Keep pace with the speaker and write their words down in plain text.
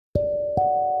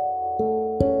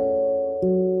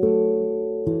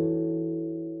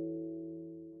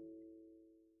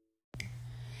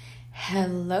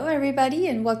everybody,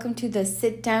 and welcome to the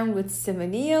Sit Down with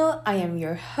Simonil. I am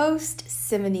your host,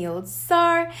 Simonil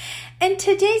Tsar, and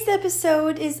today's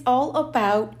episode is all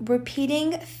about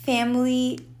repeating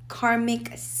family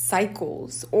karmic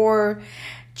cycles or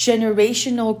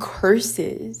generational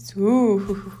curses.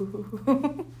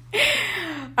 Ooh.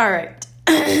 All right.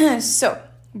 So,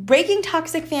 breaking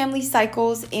toxic family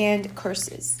cycles and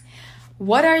curses.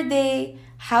 What are they?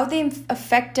 How they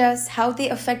affect us, how they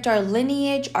affect our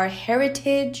lineage, our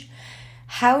heritage.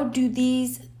 How do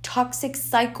these toxic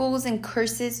cycles and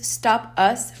curses stop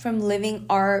us from living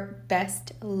our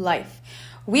best life?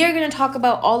 We are going to talk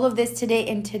about all of this today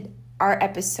in our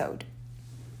episode.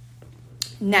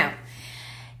 Now,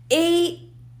 a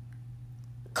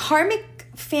karmic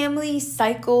family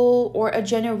cycle or a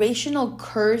generational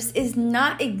curse is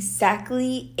not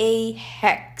exactly a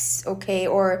hex, okay,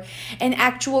 or an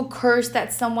actual curse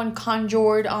that someone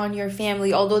conjured on your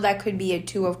family, although that could be it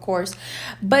too, of course.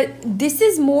 But this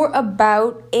is more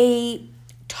about a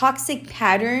toxic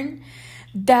pattern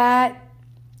that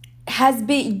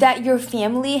your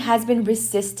family has been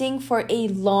resisting for a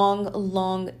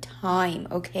long time,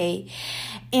 okay?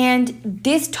 And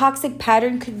this toxic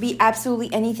pattern could be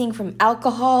absolutely anything from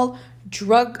alcohol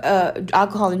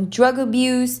and drug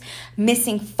abuse,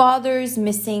 missing fathers,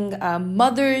 missing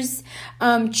mothers,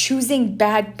 choosing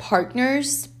bad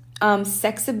partners,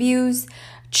 sex abuse,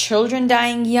 children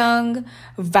dying young,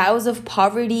 vows of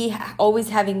poverty, always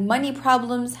having money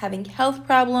problems, having health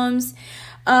problems,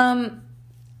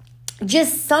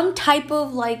 just some type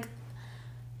of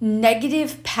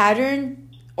negative pattern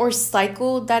or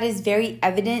cycle that is very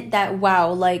evident that,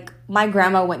 wow, my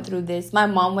grandma went through this, my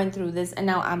mom went through this, and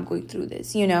now I'm going through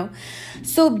this,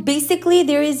 So basically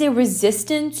there is a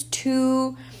resistance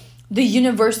to the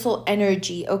universal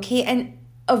energy, okay? And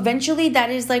eventually that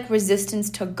is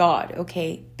resistance to God,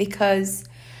 okay? Because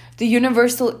the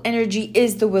universal energy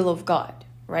is the will of God,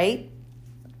 right?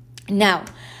 Now,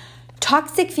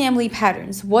 toxic family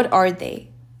patterns, what are they?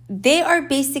 They are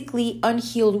basically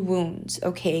unhealed wounds,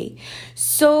 okay?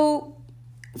 So,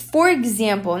 for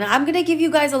example, now I'm going to give you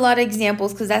guys a lot of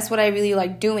examples because that's what I really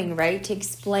like doing, right? To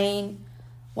explain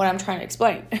what I'm trying to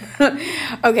explain.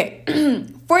 Okay,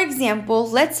 for example,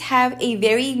 let's have a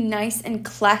very nice and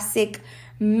classic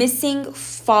missing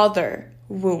father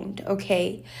wound,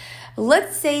 okay?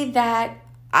 Let's say that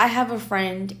I have a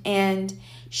friend and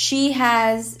she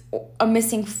has a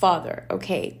missing father,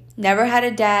 okay? Never had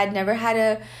a dad, never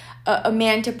had a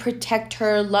man to protect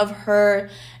her, love her,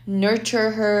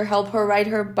 nurture her, help her ride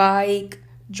her bike,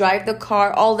 drive the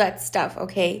car, all that stuff,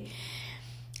 okay?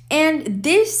 And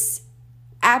this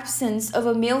absence of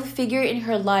a male figure in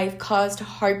her life caused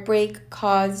heartbreak,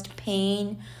 caused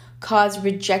pain, caused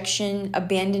rejection,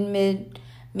 abandonment,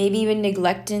 maybe even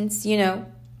neglectance,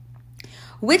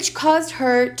 which caused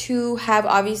her to have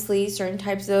obviously certain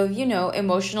types of,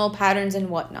 emotional patterns and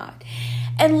whatnot.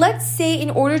 And let's say in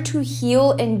order to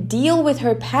heal and deal with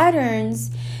her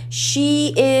patterns,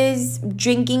 she is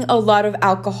drinking a lot of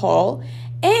alcohol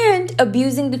and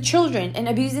abusing the children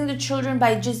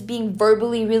by just being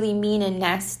verbally really mean and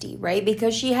nasty, right?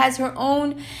 Because she has her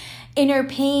own inner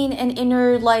pain and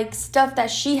inner stuff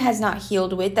that she has not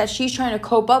healed with, that she's trying to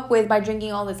cope up with by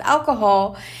drinking all this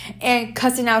alcohol and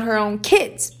cussing out her own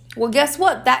kids. Well, guess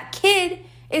what? That kid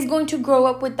is going to grow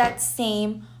up with that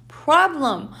same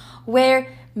problem where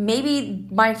maybe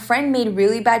my friend made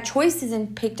really bad choices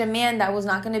and picked a man that was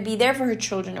not going to be there for her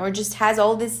children, or just has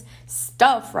all this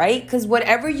stuff, right? Because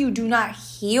whatever you do not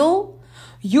heal,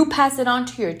 you pass it on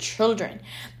to your children.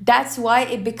 That's why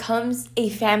it becomes a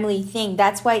family thing.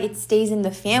 That's why it stays in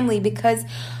the family, because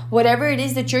whatever it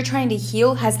is that you're trying to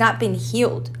heal has not been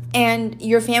healed. And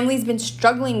your family's been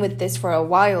struggling with this for a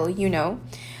while,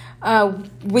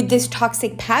 with this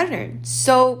toxic pattern.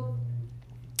 So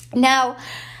now,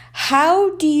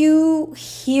 how do you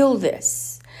heal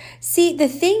this? See, the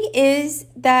thing is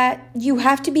that you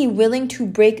have to be willing to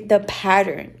break the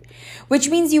pattern, which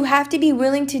means you have to be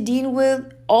willing to deal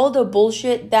with all the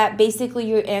bullshit that basically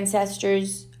your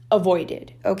ancestors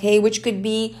avoided, okay? Which could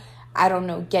be, I don't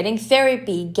know, getting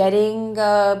therapy, getting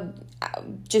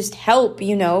just help,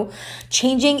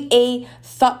 changing a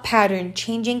thought pattern,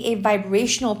 changing a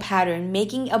vibrational pattern,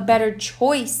 making a better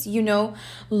choice,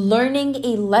 learning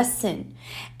a lesson.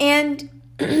 And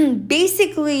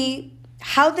basically,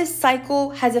 how this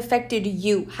cycle has affected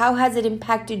you, how has it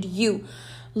impacted you?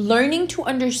 Learning to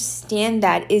understand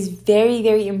that is very,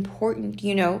 very important,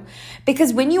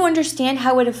 because when you understand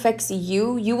how it affects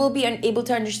you, you will be able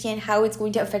to understand how it's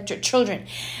going to affect your children.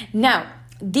 Now,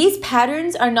 these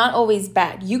patterns are not always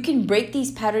bad. You can break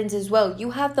these patterns as well.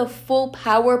 You have the full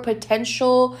power,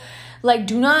 potential, Like,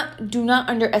 do not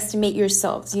underestimate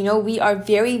yourselves. You know, we are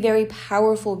very, very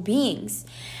powerful beings.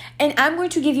 And I'm going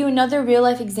to give you another real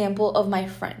life example of my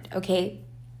friend, okay?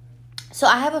 So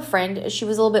I have a friend, she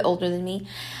was a little bit older than me.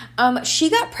 She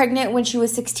got pregnant when she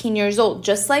was 16 years old,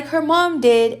 just like her mom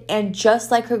did and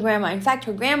just like her grandma. In fact,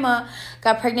 her grandma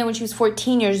got pregnant when she was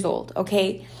 14 years old,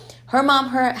 okay? Her mom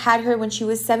had her when she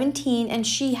was 17, and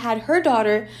she had her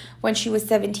daughter when she was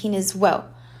 17 as well.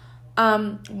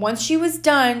 Once she was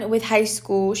done with high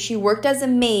school, she worked as a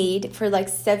maid for like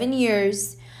 7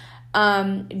 years.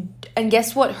 And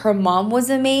guess what? Her mom was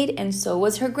a maid, and so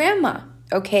was her grandma,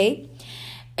 okay?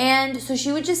 And so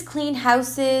she would just clean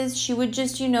houses. She would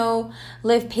just,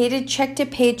 live paycheck to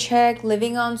paycheck,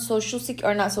 living on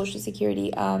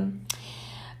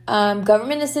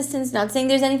government assistance. Not saying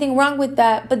there's anything wrong with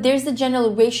that, but there's a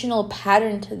generational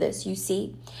pattern to this, you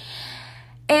see.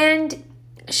 And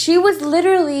she was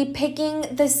literally picking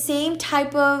the same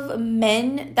type of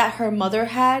men that her mother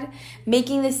had,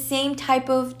 making the same type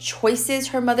of choices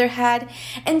her mother had.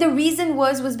 And the reason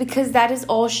was because that is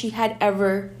all she had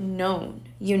ever known,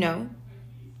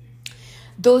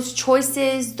 Those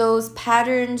choices, those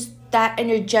patterns, that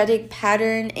energetic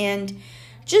pattern, and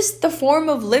just the form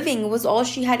of living was all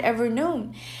she had ever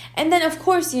known. And then, of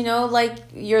course, like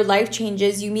your life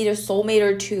changes, you meet a soulmate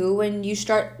or two, and you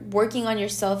start working on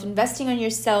yourself, investing on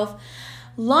yourself.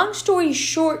 Long story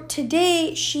short,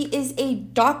 today she is a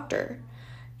doctor.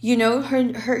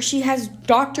 She has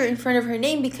doctor in front of her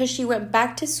name because she went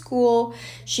back to school.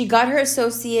 She got her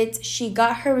associates. She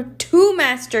got her 2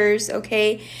 masters,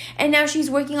 okay? And now she's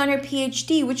working on her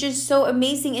PhD, which is so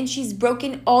amazing. And she's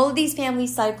broken all of these family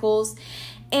cycles.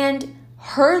 And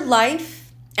her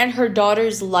life and her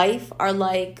daughter's life are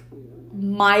like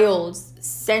miles,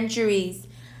 centuries,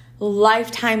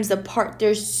 lifetimes apart.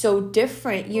 They're so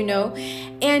different,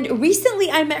 And recently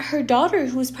I met her daughter,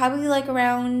 who's probably like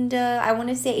around, I want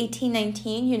to say 18,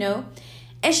 19,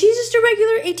 And she's just a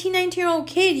regular 18, 19-year-old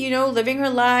kid, living her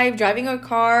life, driving her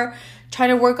car, trying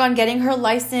to work on getting her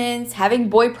license, having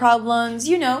boy problems,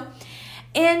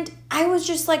 And I was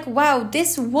just like, wow,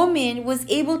 this woman was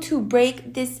able to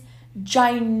break this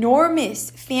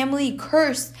ginormous family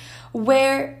curse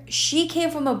where she came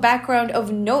from a background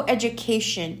of no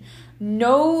education,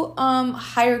 no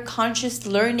higher conscious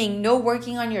learning, no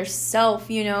working on yourself,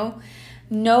 no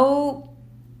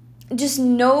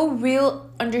real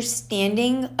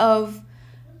understanding of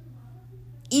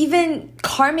even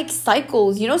karmic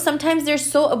cycles. Sometimes they're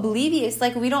so oblivious,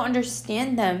 like we don't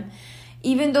understand them,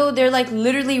 even though they're like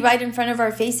literally right in front of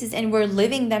our faces and we're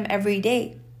living them every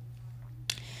day.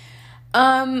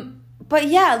 But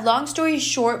yeah, long story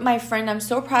short, my friend, I'm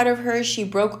so proud of her. She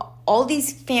broke all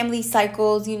these family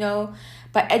cycles,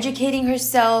 by educating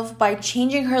herself, by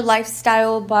changing her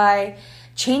lifestyle, by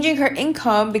changing her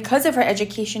income because of her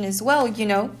education as well,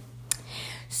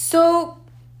 So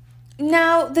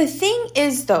now the thing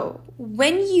is, though,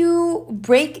 when you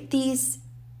break these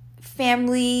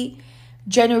family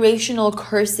generational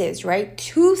curses, right?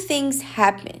 2 things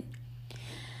happen.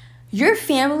 Your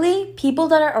family, people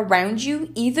that are around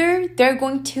you, either they're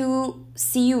going to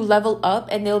see you level up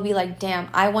and they'll be like, damn,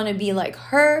 I want to be like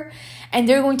her. And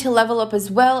they're going to level up as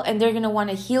well. And they're going to want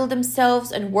to heal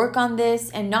themselves and work on this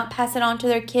and not pass it on to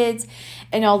their kids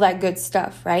and all that good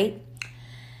stuff, right?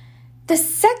 The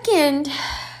second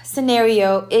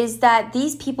scenario is that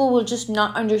these people will just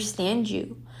not understand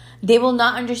you. They will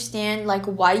not understand like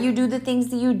why you do the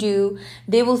things that you do.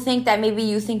 They will think that maybe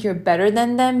you think you're better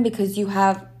than them because you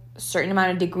have certain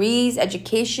amount of degrees,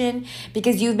 education,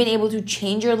 because you've been able to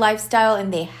change your lifestyle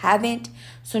and they haven't.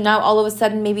 So now all of a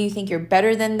sudden maybe you think you're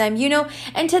better than them,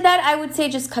 And to that I would say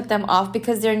just cut them off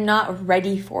because they're not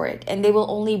ready for it and they will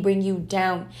only bring you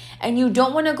down. And you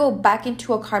don't want to go back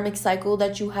into a karmic cycle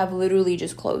that you have literally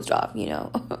just closed off,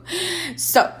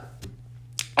 So,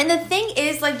 and the thing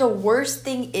is, like, the worst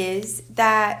thing is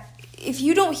that if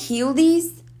you don't heal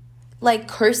these like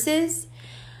curses,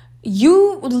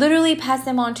 you literally pass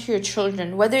them on to your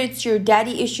children, whether it's your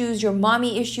daddy issues, your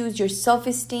mommy issues, your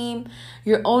self-esteem,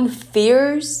 your own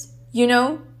fears,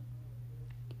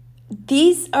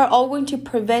 These are all going to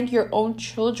prevent your own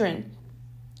children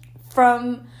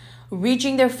from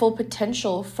reaching their full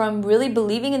potential, from really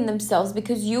believing in themselves,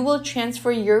 because you will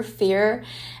transfer your fear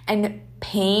and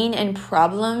pain and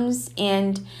problems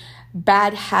and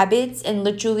bad habits and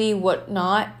literally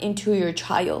whatnot into your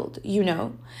child,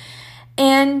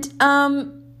 And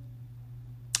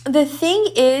the thing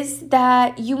is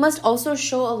that you must also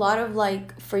show a lot of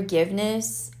like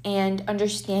forgiveness and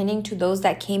understanding to those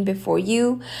that came before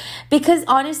you, because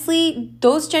honestly,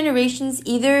 those generations,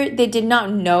 either they did not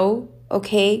know,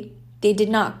 okay, they did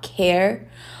not care,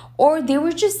 or they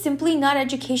were just simply not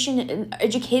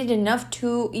educated enough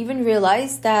to even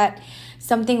realize that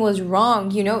something was wrong,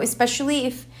 you know, especially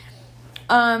if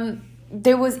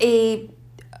there was a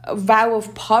vow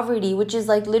of poverty, which is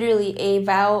like literally a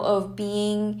vow of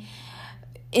being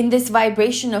in this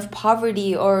vibration of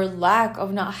poverty or lack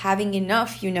of not having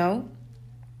enough, you know.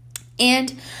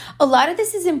 And a lot of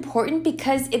this is important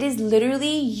because it is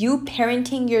literally you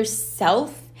parenting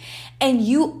yourself and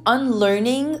you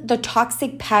unlearning the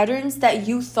toxic patterns that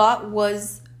you thought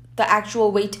was the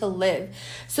actual way to live.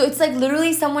 So it's like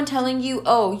literally someone telling you,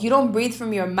 oh, you don't breathe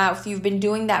from your mouth. You've been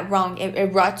doing that wrong.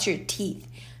 It rots your teeth.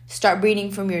 Start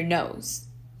breathing from your nose.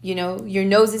 You know, your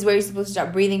nose is where you're supposed to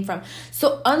start breathing from.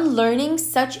 So unlearning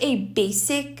such a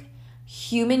basic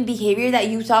human behavior that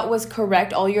you thought was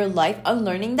correct all your life,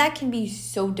 unlearning that can be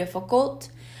so difficult,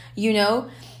 you know,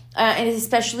 and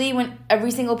especially when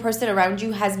every single person around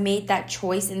you has made that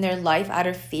choice in their life out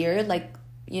of fear, like,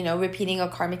 you know, repeating a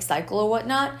karmic cycle or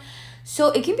whatnot.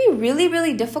 So it can be really,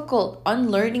 really difficult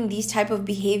unlearning these type of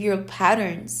behavioral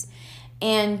patterns,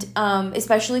 and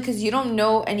especially because you don't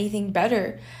know anything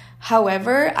better.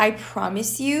 However, I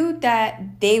promise you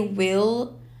that they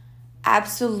will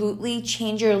absolutely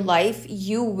change your life.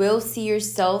 You will see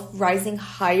yourself rising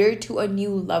higher to a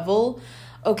new level,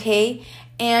 okay?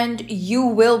 And you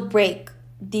will break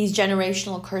these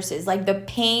generational curses. Like, the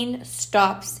pain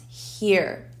stops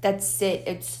here. That's it.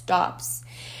 It stops.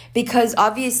 Because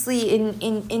obviously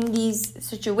in these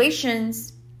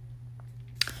situations,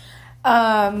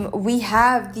 we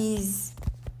have these,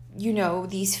 you know,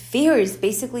 these fears.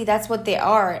 Basically, that's what they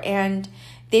are. And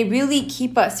they really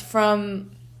keep us from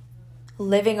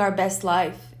living our best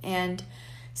life. And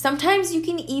sometimes you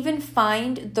can even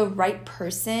find the right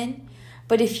person,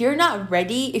 but if you're not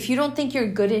ready, if you don't think you're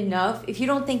good enough, if you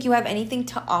don't think you have anything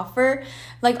to offer,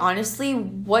 like, honestly,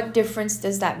 what difference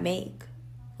does that make?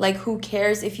 Like, who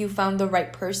cares if you found the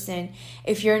right person?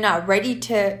 If you're not ready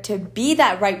to be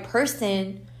that right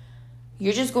person,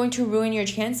 you're just going to ruin your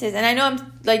chances. And I know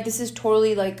I'm like, this is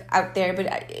totally like out there, but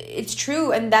it's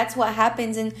true. And that's what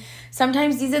happens. And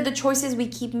sometimes these are the choices we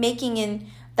keep making, and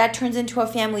that turns into a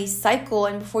family cycle.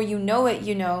 And before you know it,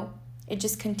 you know, it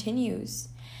just continues.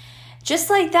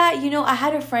 Just like that, you know, I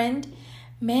had a friend,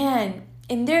 man,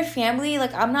 in their family,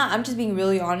 like, I'm just being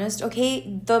really honest,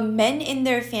 okay? The men in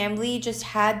their family just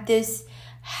had this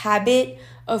habit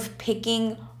of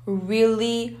picking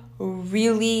really,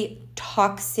 really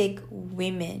toxic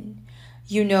women,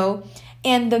 you know.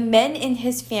 And the men in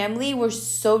his family were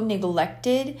so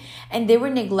neglected, and they were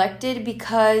neglected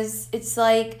because it's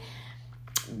like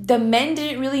the men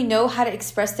didn't really know how to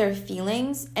express their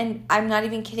feelings. And I'm not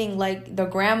even kidding, like, the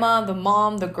grandma, the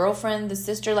mom, the girlfriend, the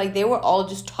sister, like, they were all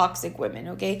just toxic women,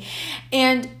 okay?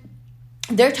 And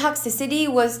their toxicity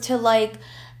was to, like,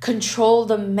 control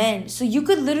the men. So you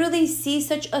could literally see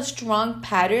such a strong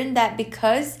pattern that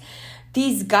because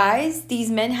these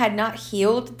men had not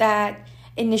healed that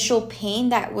initial pain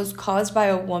that was caused by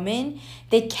a woman,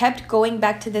 they kept going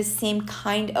back to the same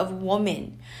kind of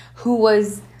woman who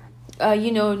was,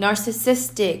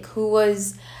 narcissistic, who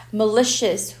was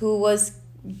malicious, who was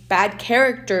bad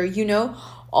character, you know.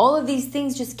 All of these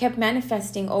things just kept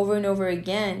manifesting over and over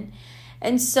again.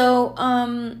 And so,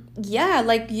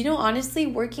 honestly,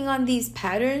 working on these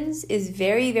patterns is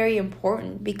very, very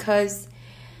important because,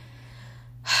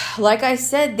 like I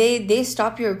said, they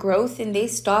stop your growth and they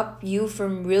stop you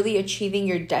from really achieving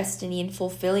your destiny and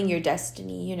fulfilling your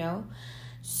destiny, you know.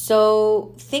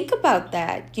 So think about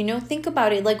that, think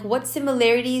about it. Like, what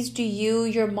similarities do you,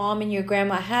 your mom, and your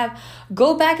grandma have?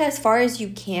 Go back as far as you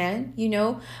can,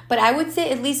 but I would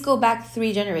say at least go back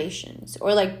 3 generations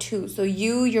or like 2. So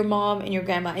you, your mom, and your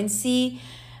grandma, and see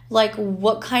like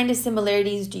what kind of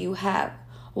similarities do you have?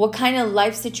 What kind of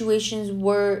life situations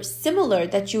were similar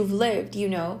that you've lived,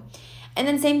 And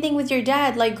then same thing with your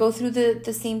dad, like go through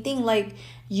the same thing, like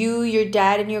you, your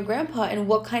dad, and your grandpa, and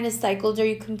what kind of cycles are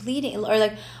you completing? Or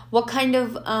like what kind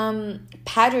of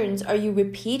patterns are you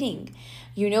repeating?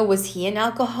 Was he an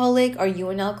alcoholic? Are you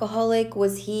an alcoholic?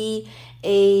 Was he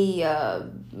a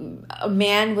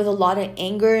man with a lot of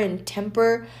anger and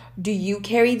temper? Do you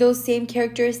carry those same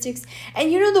characteristics?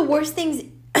 And the worst things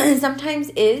sometimes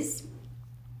is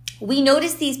we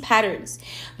notice these patterns.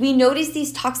 We notice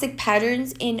these toxic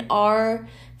patterns in our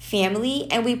family,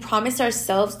 and we promise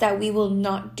ourselves that we will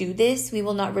not do this, we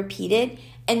will not repeat it,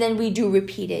 and then we do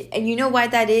repeat it. And you know why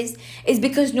that is? Is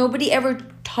because nobody ever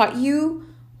taught you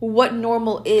what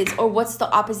normal is or what's the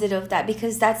opposite of that,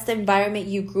 because that's the environment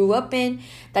you grew up in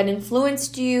that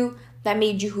influenced you. that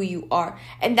made you who you are.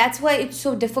 And that's why it's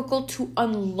so difficult to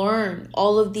unlearn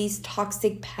all of these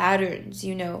toxic patterns,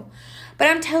 you know. But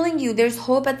I'm telling you, there's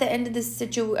hope at the end of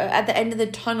at the end of the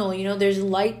tunnel, you know. There's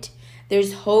light,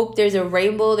 there's hope, there's a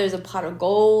rainbow, there's a pot of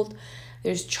gold,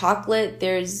 there's chocolate,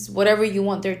 there's whatever you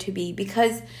want there to be.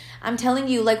 Because I'm telling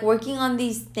you, like, working on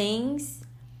these things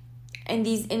and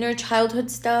these inner childhood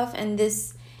stuff and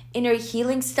this inner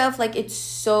healing stuff, like, it's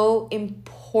so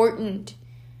important.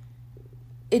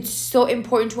 It's so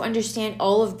important to understand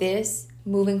all of this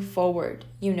moving forward,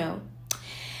 you know.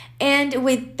 And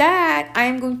with that,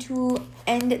 I'm going to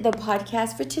end the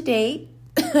podcast for today.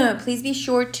 Please be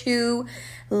sure to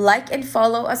like and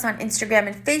follow us on Instagram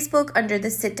and Facebook under the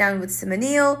Sit Down with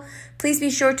Simoniel. Please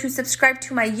be sure to subscribe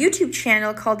to my YouTube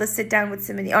channel called the Sit Down with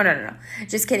Simoniel. Oh, no.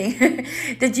 Just kidding.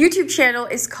 The YouTube channel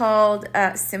is called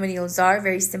Simoniel Czar,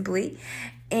 very simply.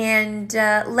 And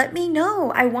let me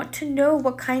know. I want to know,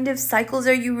 what kind of cycles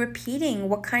are you repeating?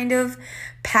 What kind of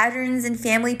patterns and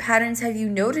family patterns have you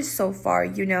noticed so far,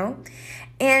 you know?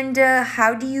 And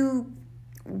how do you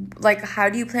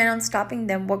plan on stopping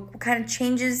them? What kind of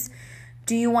changes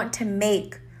do you want to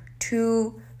make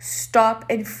to stop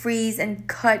and freeze and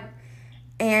cut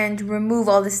and remove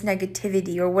all this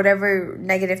negativity or whatever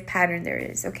negative pattern there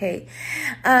is, okay?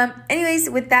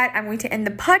 Anyways, with that, I'm going to end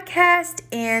the podcast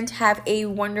and have a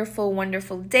wonderful,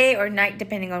 wonderful day or night,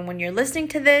 depending on when you're listening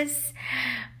to this.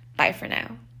 Bye for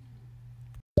now.